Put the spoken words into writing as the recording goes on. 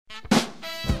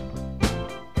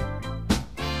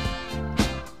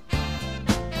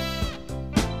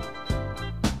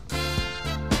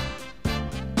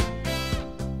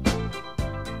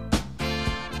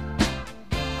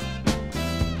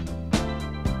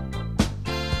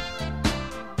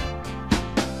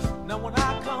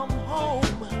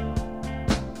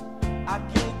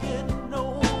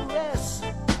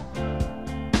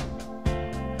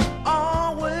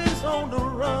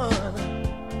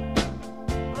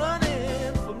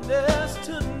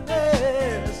to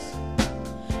nest.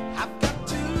 I've got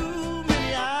too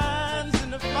many irons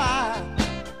in the fire,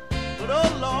 but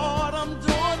oh Lord, I'm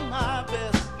doing my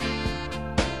best.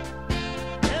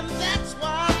 And that's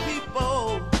why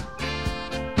people,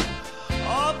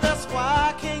 oh, that's why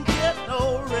I can't get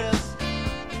no rest.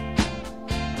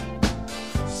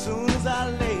 Soon as I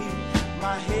lay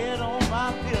my head on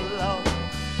my pillow,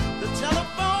 the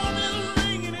telephone is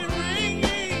ringing and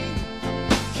ringing.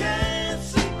 Can't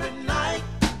sleep at night,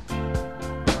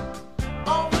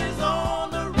 always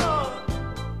on the run,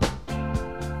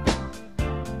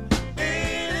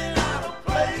 in and out of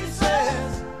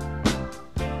places.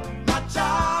 My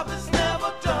job is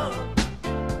never done.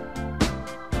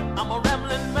 I'm a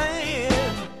rambling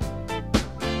man.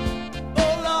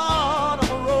 Oh Lord,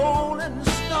 I'm a rolling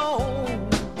stone.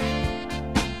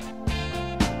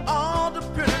 All the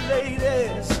pretty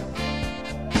ladies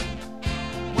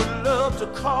would love to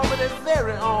call me their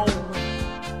very own.